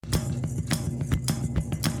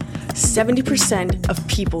70% of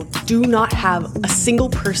people do not have a single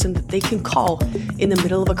person that they can call in the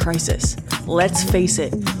middle of a crisis. Let's face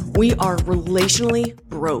it, we are relationally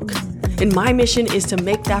broke. And my mission is to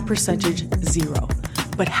make that percentage zero.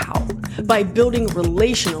 But how? By building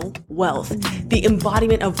relational wealth, the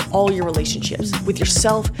embodiment of all your relationships with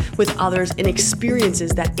yourself, with others, and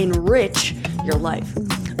experiences that enrich your life.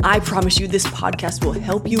 I promise you this podcast will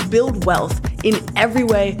help you build wealth in every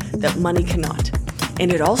way that money cannot.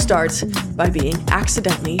 And it all starts by being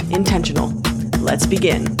accidentally intentional. Let's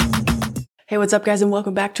begin. Hey, what's up, guys, and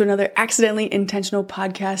welcome back to another Accidentally Intentional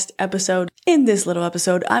podcast episode. In this little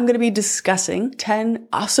episode, I'm going to be discussing 10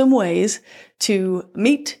 awesome ways to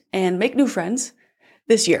meet and make new friends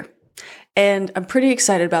this year. And I'm pretty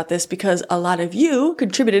excited about this because a lot of you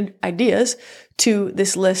contributed ideas to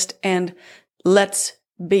this list, and let's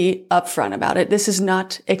be upfront about it. This is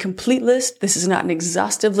not a complete list. This is not an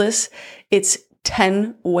exhaustive list. It's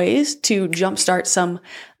 10 ways to jumpstart some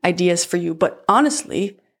ideas for you. But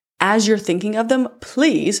honestly, as you're thinking of them,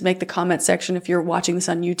 please make the comment section, if you're watching this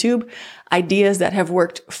on YouTube, ideas that have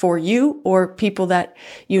worked for you or people that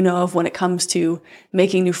you know of when it comes to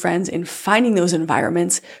making new friends and finding those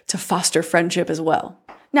environments to foster friendship as well.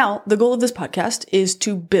 Now, the goal of this podcast is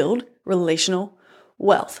to build relational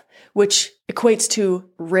wealth, which equates to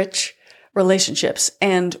rich relationships.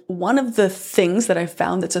 And one of the things that I've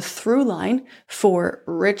found that's a through line for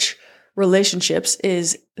rich relationships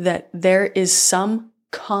is that there is some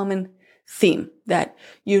common theme that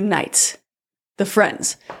unites the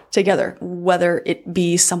friends together, whether it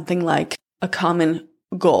be something like a common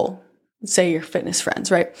goal, say your fitness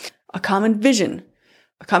friends, right? A common vision,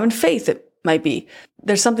 a common faith, it might be.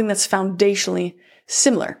 There's something that's foundationally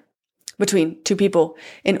similar between two people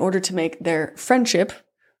in order to make their friendship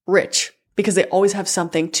rich, because they always have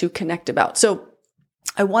something to connect about. So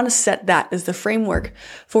I want to set that as the framework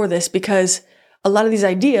for this, because a lot of these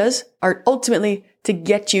ideas are ultimately to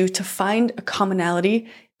get you to find a commonality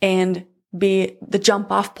and be the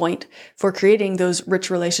jump off point for creating those rich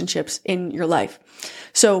relationships in your life.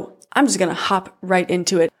 So I'm just going to hop right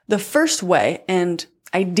into it. The first way and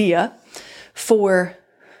idea for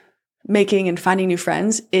making and finding new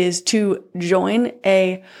friends is to join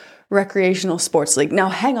a recreational sports league. Now,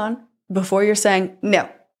 hang on. Before you're saying, no,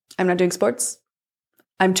 I'm not doing sports,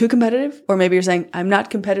 I'm too competitive, or maybe you're saying, I'm not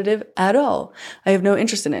competitive at all, I have no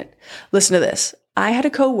interest in it. Listen to this. I had a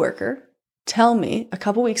coworker tell me a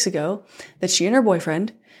couple weeks ago that she and her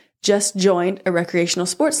boyfriend just joined a recreational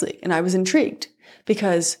sports league. And I was intrigued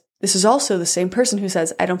because this is also the same person who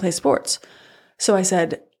says, I don't play sports. So I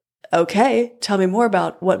said, okay, tell me more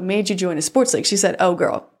about what made you join a sports league. She said, oh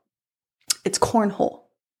girl, it's cornhole.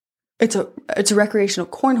 It's a recreational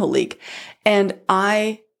cornhole league. And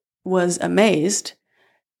I was amazed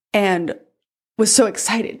and was so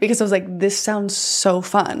excited because I was like, this sounds so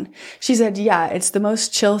fun. She said, yeah, it's the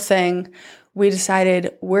most chill thing. We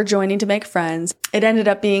decided we're joining to make friends. It ended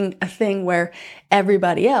up being a thing where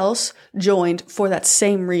everybody else joined for that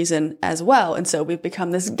same reason as well. And so we've become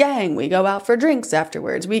this gang. We go out for drinks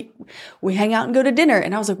afterwards. We hang out and go to dinner.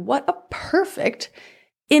 And I was like, what a perfect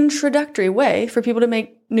introductory way for people to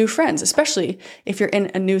make new friends, especially if you're in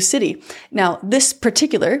a new city. Now, this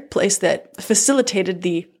particular place that facilitated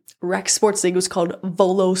the rec sports league was called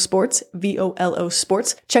Volo Sports, VOLO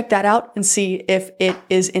Sports. Check that out and see if it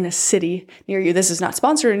is in a city near you. This is not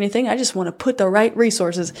sponsored or anything. I just want to put the right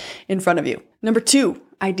resources in front of you. Number 2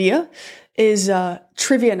 idea is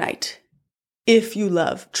trivia night. If you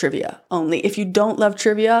love trivia only. If you don't love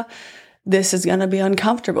trivia, this is going to be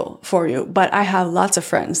uncomfortable for you. But I have lots of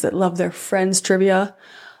friends that love their friends' trivia.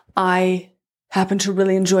 I happen to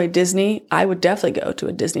really enjoy Disney. I would definitely go to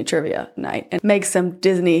a Disney trivia night and make some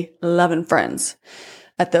Disney loving friends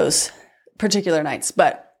at those particular nights.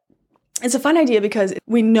 But it's a fun idea because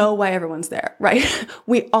we know why everyone's there, right?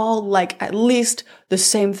 We all like at least the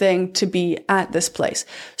same thing to be at this place.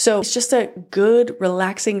 So it's just a good,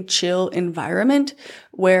 relaxing, chill environment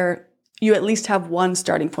where you at least have one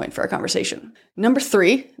starting point for a conversation. Number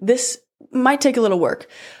 3, this might take a little work,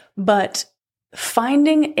 but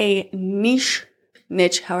finding a niche,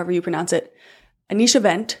 however you pronounce it, a niche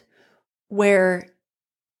event where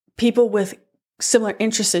people with similar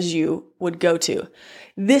interests as you would go to.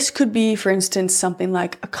 This could be, for instance, something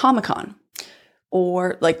like a Comic-Con.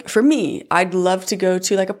 Or like for me, I'd love to go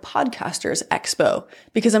to like a podcasters expo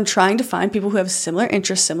because I'm trying to find people who have similar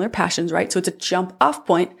interests, similar passions, right? So it's a jump off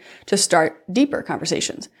point to start deeper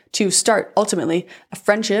conversations, to start ultimately a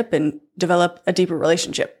friendship and develop a deeper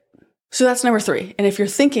relationship. So that's number 3. And if you're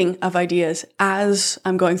thinking of ideas as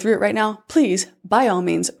I'm going through it right now, please, by all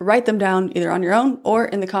means, write them down either on your own or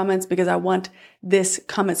in the comments, because I want this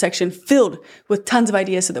comment section filled with tons of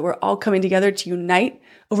ideas so that we're all coming together to unite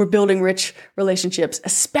over building rich relationships,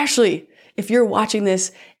 especially if you're watching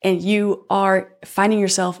this and you are finding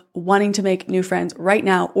yourself wanting to make new friends right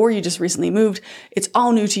now, or you just recently moved, it's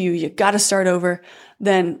all new to you, you got to start over,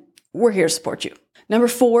 then we're here to support you. Number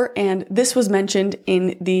 4, and this was mentioned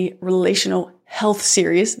in the relational health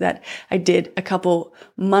series that I did a couple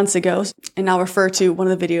months ago, and I'll refer to one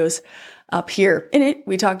of the videos up here. In it,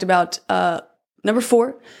 we talked about number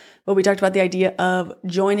 4, but we talked about the idea of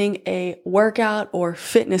joining a workout or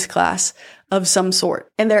fitness class of some sort.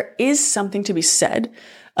 And there is something to be said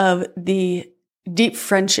of the deep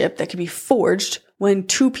friendship that can be forged when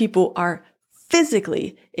 2 people are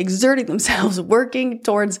physically exerting themselves, working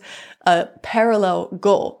towards a parallel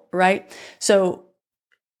goal, right? So,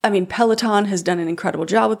 Peloton has done an incredible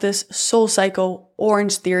job with this, SoulCycle,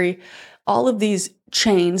 Orange Theory, all of these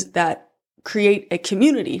chains that create a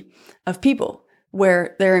community of people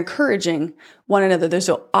where they're encouraging one another. There's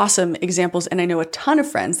so awesome examples, and I know a ton of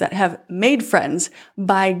friends that have made friends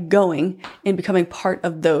by going and becoming part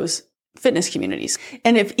of those fitness communities.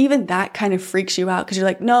 And if even that kind of freaks you out, because you're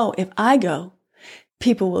like, no, if I go,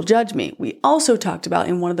 people will judge me. We also talked about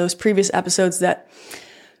in one of those previous episodes that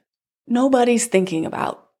nobody's thinking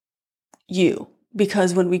about you,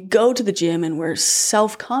 because when we go to the gym and we're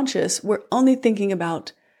self-conscious, we're only thinking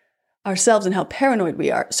about ourselves and how paranoid we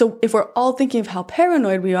are. So if we're all thinking of how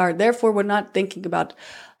paranoid we are, therefore we're not thinking about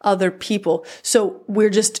other people. So we're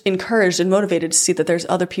just encouraged and motivated to see that there's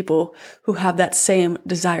other people who have that same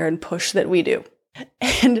desire and push that we do.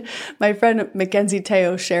 And my friend Mackenzie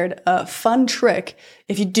Teo shared a fun trick.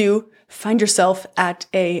 If you do find yourself at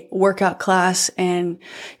a workout class and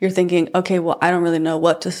you're thinking, okay, well, I don't really know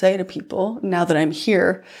what to say to people now that I'm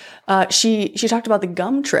here. She talked about the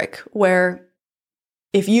gum trick, where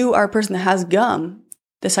if you are a person that has gum,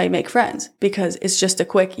 that's how you make friends, because it's just a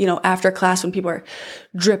quick, after class when people are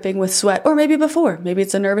dripping with sweat, or maybe before, maybe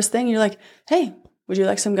it's a nervous thing. You're like, hey, would you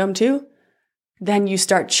like some gum too? Then you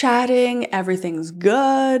start chatting, everything's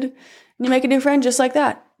good, and you make a new friend just like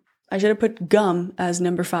that. I should have put gum as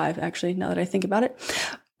number 5, actually, now that I think about it.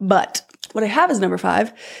 But what I have as number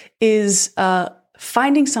 5 is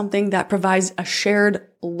finding something that provides a shared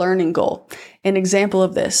learning goal. An example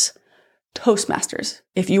of this, Toastmasters,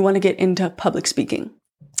 if you want to get into public speaking.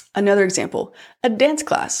 Another example, a dance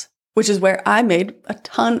class, which is where I made a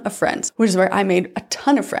ton of friends.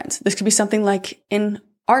 This could be something like in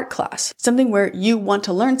art class, something where you want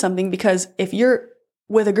to learn something, because if you're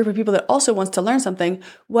with a group of people that also wants to learn something,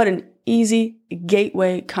 what an easy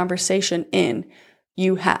gateway conversation in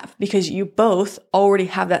you have, because you both already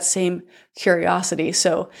have that same curiosity.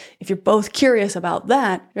 So if you're both curious about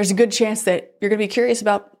that, there's a good chance that you're going to be curious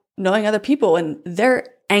about knowing other people and their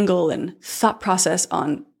angle and thought process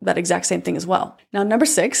on that exact same thing as well. Now, number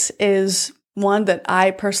 6 is one that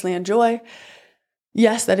I personally enjoy.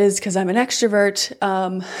 Yes, that is because I'm an extrovert,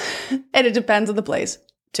 and it depends on the place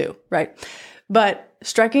too, right? But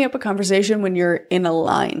striking up a conversation when you're in a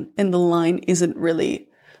line and the line isn't really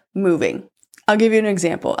moving. I'll give you an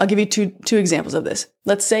example. I'll give you two examples of this.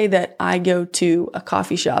 Let's say that I go to a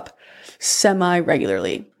coffee shop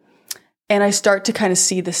semi-regularly, and I start to kind of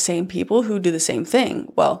see the same people who do the same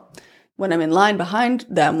thing. Well, when I'm in line behind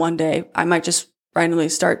them one day, I might just randomly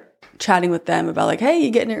start chatting with them about like, hey, you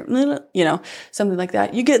getting your, something like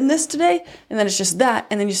that. You getting this today? And then it's just that.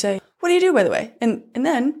 And then you say, what do you do, by the way? And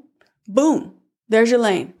then boom, there's your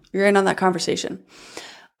lane. You're in on that conversation.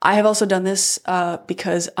 I have also done this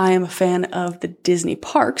because I am a fan of the Disney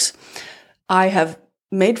parks. I have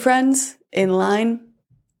made friends in line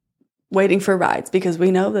waiting for rides, because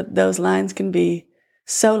we know that those lines can be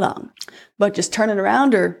so long. But just turning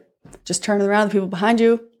around the people behind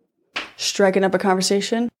you, striking up a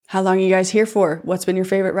conversation. How long are you guys here for? What's been your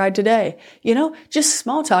favorite ride today? Just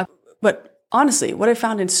small talk. But honestly, what I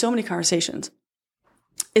found in so many conversations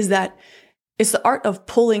is that it's the art of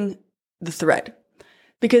pulling the thread.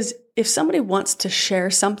 Because if somebody wants to share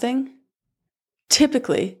something,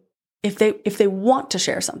 typically, if they want to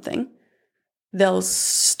share something, they'll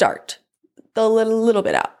start. They'll let a little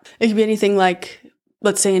bit out. It could be anything like,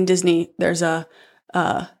 let's say in Disney, there's a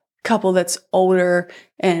couple that's older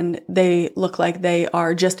and they look like they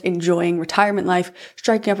are just enjoying retirement life,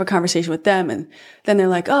 striking up a conversation with them. And then they're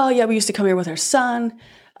like, oh yeah, we used to come here with our son.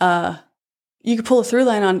 You could pull a through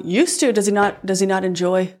line on used to. Does he not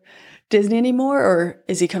enjoy Disney anymore? Or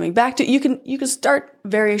is he coming back to, you can start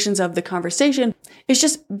variations of the conversation. It's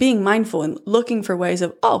just being mindful and looking for ways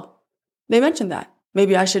of, oh, they mentioned that.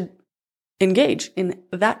 Maybe I should engage in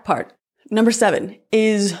that part. Number 7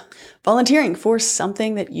 is volunteering for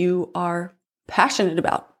something that you are passionate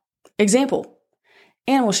about. Example,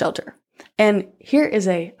 animal shelter. And here is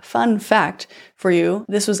a fun fact for you.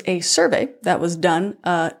 This was a survey that was done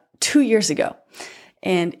 2 years ago.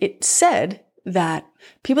 And it said that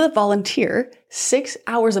people that volunteer 6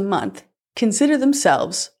 hours a month consider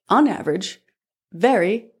themselves, on average,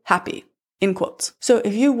 very happy, in quotes. So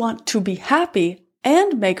if you want to be happy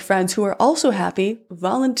and make friends who are also happy,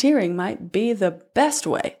 volunteering might be the best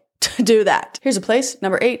way to do that. Here's a place,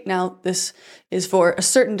 number 8. Now, this is for a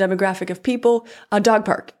certain demographic of people, a dog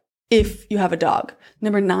park, if you have a dog.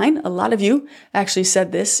 Number 9, a lot of you actually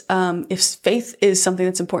said this. If faith is something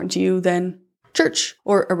that's important to you, then church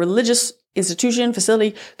or a religious institution,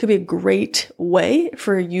 facility could be a great way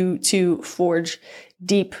for you to forge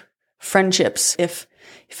deep friendships. If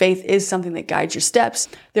faith is something that guides your steps,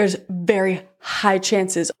 there's very high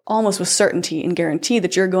chances, almost with certainty and guarantee,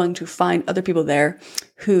 that you're going to find other people there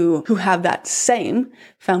who have that same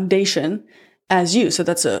foundation as you. So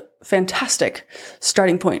that's a fantastic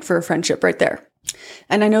starting point for a friendship right there.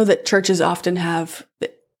 And I know that churches often has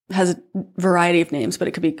a variety of names, but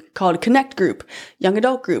it could be called a connect group, young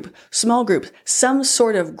adult group, small group, some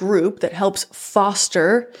sort of group that helps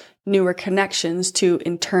foster newer connections to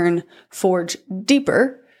in turn forge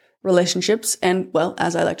deeper relationships and, well,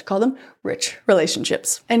 as I like to call them, rich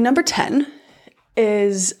relationships. And number 10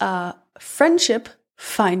 is friendship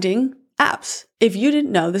finding apps. If you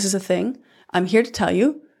didn't know this is a thing, I'm here to tell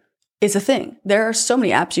you it's a thing. There are so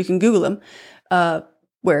many apps, you can Google them,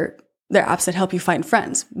 where there are apps that help you find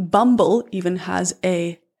friends. Bumble even has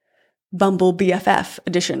a Bumble BFF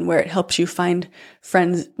edition where it helps you find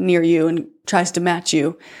friends near you and tries to match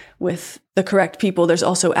you with the correct people. There's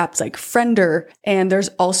also apps like Friender, and there's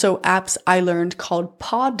also apps I learned called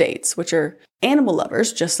Paw Dates, which are animal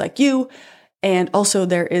lovers just like you. And also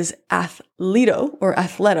there is Athleto or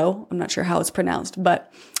Athleto. I'm not sure how it's pronounced,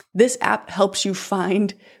 but this app helps you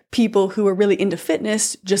find people who are really into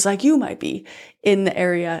fitness, just like you might be in the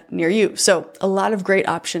area near you. So a lot of great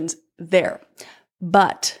options there.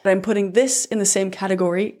 But I'm putting this in the same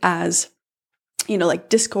category as, like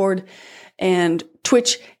Discord and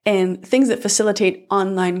Twitch and things that facilitate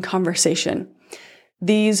online conversation.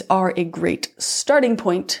 These are a great starting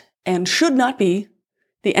point and should not be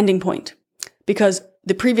the ending point, because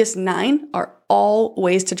the previous 9 are all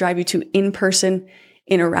ways to drive you to in-person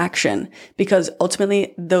interaction, because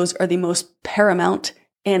ultimately those are the most paramount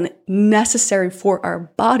and necessary for our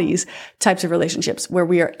bodies types of relationships where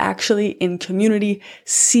we are actually in community,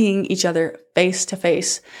 seeing each other face to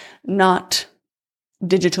face, not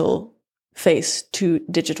digital face to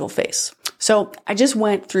digital face. So I just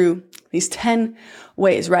went through these 10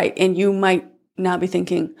 ways, right? And you might now be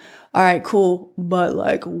thinking, all right, cool,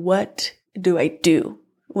 but what do I do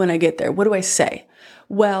when I get there? What do I say?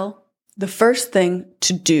 Well, the first thing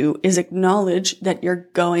to do is acknowledge that you're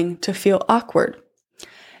going to feel awkward.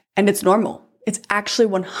 And it's normal. It's actually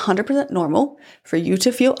 100% normal for you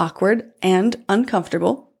to feel awkward and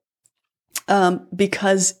uncomfortable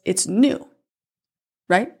because it's new,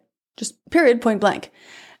 right? Just period, point blank.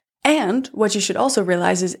 And what you should also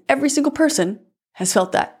realize is every single person has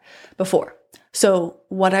felt that before. So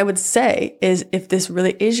what I would say is, if this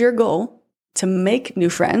really is your goal to make new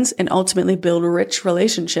friends and ultimately build rich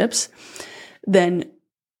relationships, then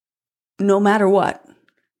no matter what,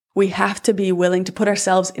 we have to be willing to put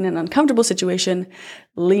ourselves in an uncomfortable situation,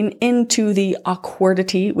 lean into the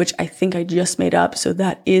awkwardity, which I think I just made up, so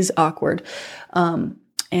that is awkward,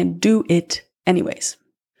 and do it anyways.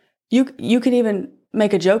 You could even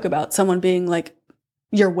make a joke about someone being like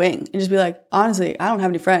your wing and just be like, honestly, I don't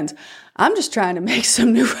have any friends. I'm just trying to make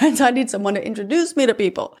some new friends. I need someone to introduce me to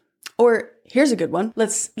people. Or here's a good one.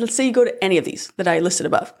 Let's say you go to any of these that I listed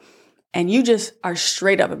above, and you just are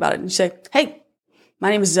straight up about it and you say, hey, my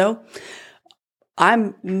name is Zoe.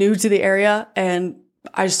 I'm new to the area and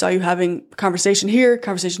I just saw you having conversation here.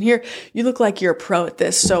 You look like you're a pro at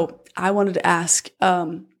this. So I wanted to ask,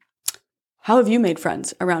 how have you made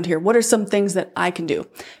friends around here? What are some things that I can do?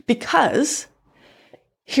 Because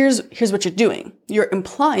here's what you're doing. You're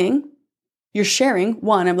implying, you're sharing,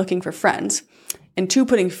 1, I'm looking for friends, and 2,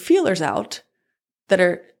 putting feelers out that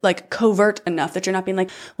are covert enough that you're not being like,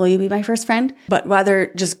 will you be my first friend? But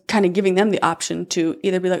rather just kind of giving them the option to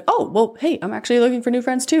either be like, oh, well, hey, I'm actually looking for new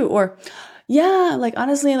friends too. Or yeah,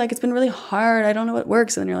 honestly, it's been really hard. I don't know what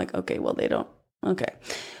works. And then you're like, okay, well, they don't. Okay.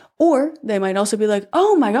 Or they might also be like,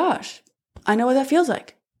 oh my gosh, I know what that feels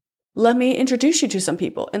like. Let me introduce you to some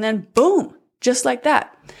people. And then boom, just like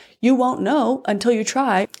that. You won't know until you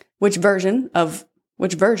try which version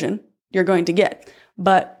you're going to get.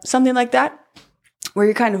 but something like that, where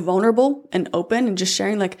you're kind of vulnerable and open and just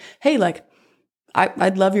sharing like, hey, like,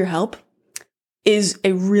 I'd love your help, is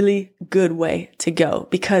a really good way to go,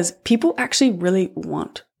 because people actually really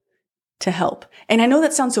want to help. And I know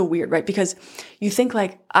that sounds so weird, right? Because you think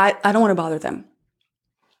like, I don't want to bother them.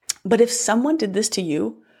 But if someone did this to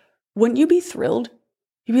you, wouldn't you be thrilled?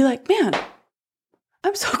 You'd be like, man,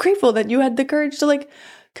 I'm so grateful that you had the courage to like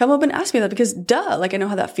come up and ask me that, because duh, like I know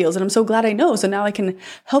how that feels and I'm so glad I know. So now I can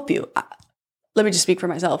help you. Let me just speak for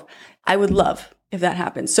myself. I would love if that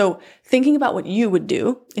happened. So thinking about what you would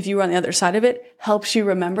do if you were on the other side of it helps you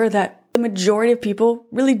remember that the majority of people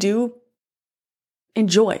really do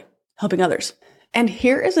enjoy helping others. And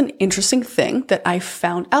here is an interesting thing that I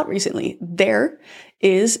found out recently. There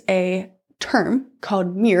is a term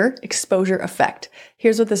called mere exposure effect.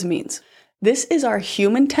 Here's what this means. This is our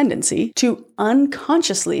human tendency to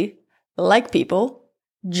unconsciously like people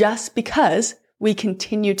just because we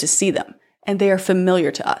continue to see them and they are familiar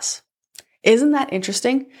to us. Isn't that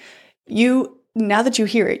interesting? Now that you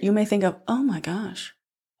hear it, you may think of, oh my gosh,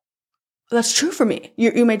 that's true for me.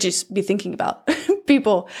 You may just be thinking about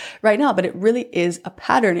people right now, but it really is a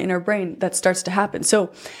pattern in our brain that starts to happen.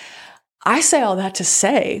 So I say all that to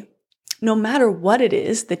say, no matter what it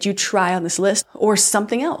is that you try on this list or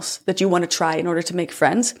something else that you want to try in order to make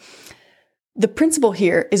friends, the principle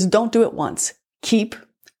here is don't do it once. Keep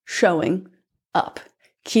showing up.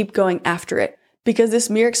 Keep going after it, because this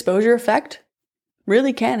mere exposure effect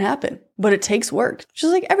really can happen, but it takes work,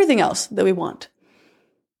 just like everything else that we want.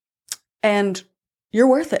 And you're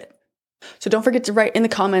worth it. So don't forget to write in the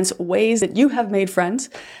comments ways that you have made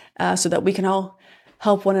friends so that we can all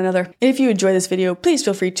help one another. And if you enjoy this video, please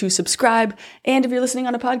feel free to subscribe. And if you're listening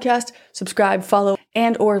on a podcast, subscribe, follow,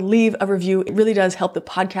 and or leave a review. It really does help the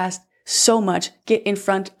podcast so much get in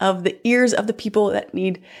front of the ears of the people that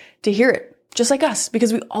need to hear it, just like us,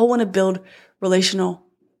 because we all want to build relational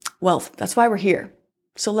wealth. That's why we're here.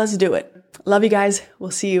 So let's do it. Love you guys.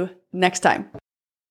 We'll see you next time.